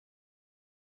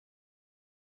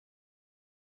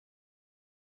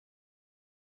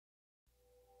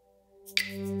You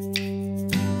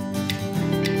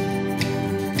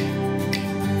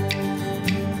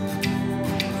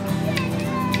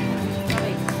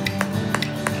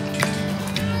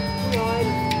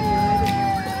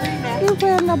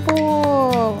found the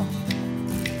ball.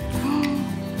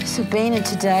 Sabina,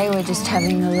 today we're just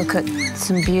having a look at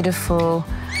some beautiful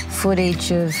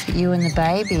footage of you and the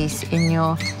babies in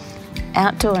your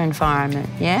outdoor environment,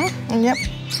 yeah? Yep.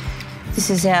 This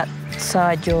is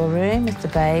outside your room with the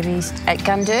babies at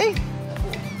Gundu.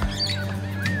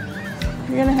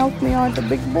 You gonna help me hide the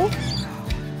big ball?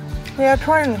 Yeah, I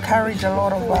try and encourage a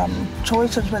lot of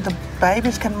choices where the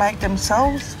babies can make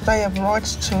themselves. They have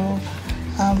rights to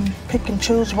pick and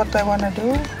choose what they want to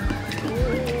do.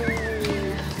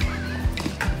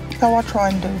 So I try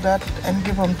and do that and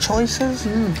give them choices,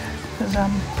 because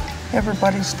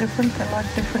everybody's different, they like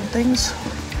different things.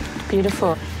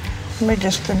 Beautiful. We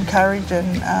just encourage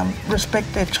and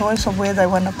respect their choice of where they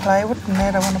want to play with and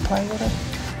how they want to play with it.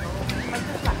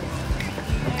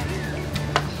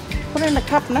 Put it in the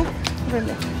cup now. Put it in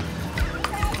there.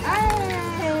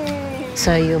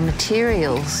 So your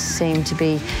materials seem to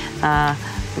be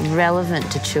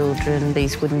relevant to children,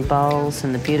 these wooden bowls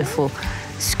and the beautiful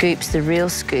scoops, the real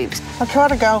scoops. I try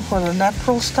to go for the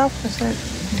natural stuff. I'm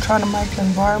trying to make the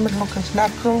environment look as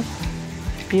natural.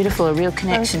 Beautiful, a real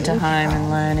connection to home and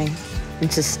learning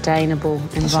and sustainable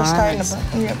environments.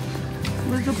 Sustainable, yep.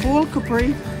 Where's the ball,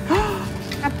 Capri?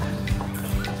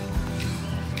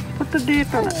 Put the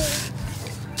dirt on it.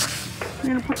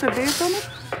 You're going to put the dirt on it?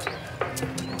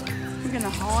 You're going to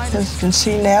hide it. As you can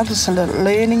see now, there's a little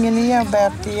learning in here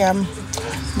about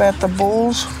the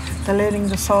balls. They're learning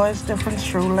the size difference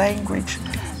through language,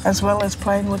 as well as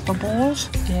playing with the balls.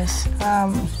 Yes.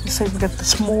 You see, we get the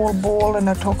small ball, and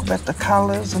I talk about the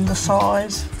colours and the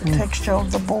size, the texture of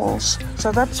the balls.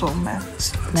 So that's all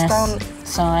maths. Maths,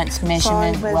 science,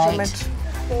 measurement, weight.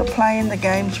 The playing the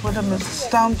games with them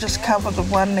don't just cover the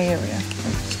one area.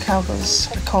 It covers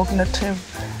the cognitive,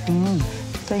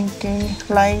 thinking,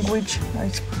 language. They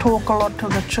talk a lot to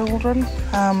the children,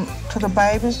 to the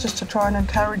babies, just to try and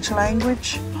encourage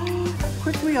language.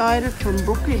 Quickly hide it from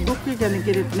Brookie. Brookie, gonna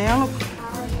get it now. Look.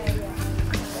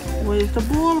 Where's the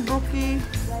ball, Brookie?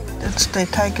 They're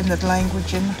taking that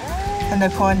language in and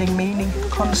they're finding meaning,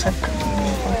 concept and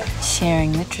meaning.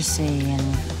 Sharing literacy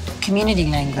and community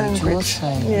language also.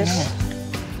 Yes. Yeah.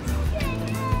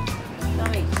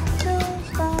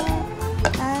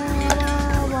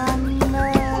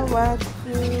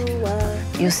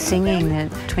 You're singing the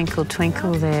Twinkle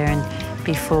Twinkle there, and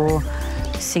before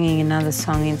singing another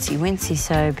song, Incy Wincy,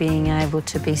 so being able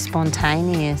to be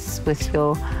spontaneous with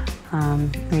your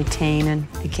routine and,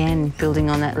 again,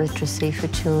 building on that literacy for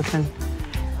children.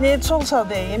 Yeah, it's also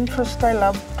their interest. They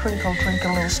love Twinkle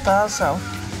Twinkle Little Star, so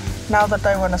now that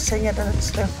they want to sing it and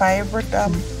it's their favourite.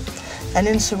 And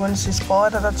Incy Wincy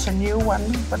Spider, that's a new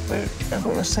one, but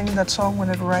we sing that song when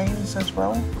it rains as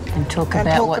well. And talk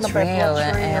about what's real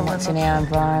and what's in our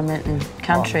environment and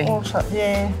country. Also,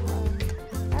 yeah.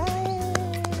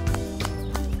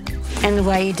 And the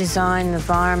way you design the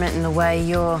environment and the way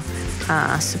you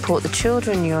support the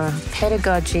children, your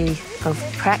pedagogy of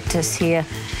practice here,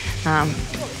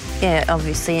 yeah,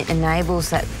 obviously it enables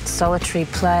that solitary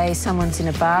play. Someone's in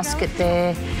a basket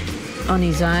there on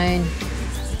his own.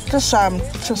 Just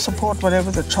to support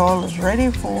whatever the child is ready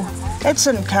for. It's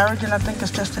encouraging. I think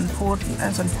it's just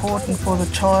important for the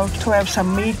child to have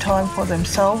some me time for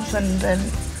themselves, and then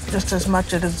just as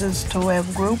much as it is to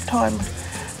have group time.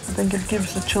 I think it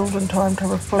gives the children time to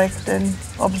reflect and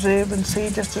observe and see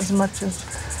just as much as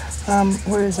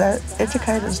whereas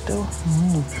educators do.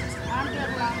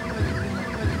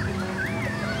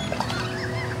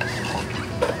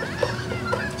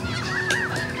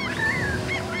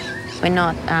 We're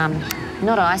not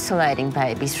isolating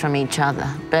babies from each other,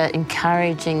 but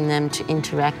encouraging them to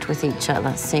interact with each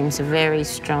other seems a very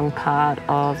strong part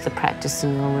of the practice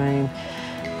in your room.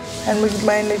 And we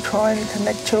mainly try and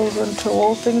connect children to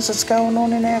all things that's going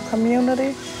on in our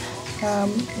community,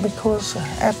 because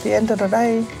at the end of the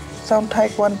day, it don't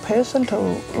take one person to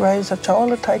raise a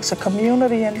child, it takes a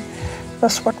community, and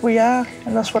that's what we are,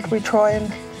 and that's what we try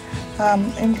and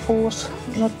enforce,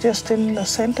 not just in the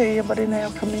centre here, but in our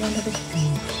community.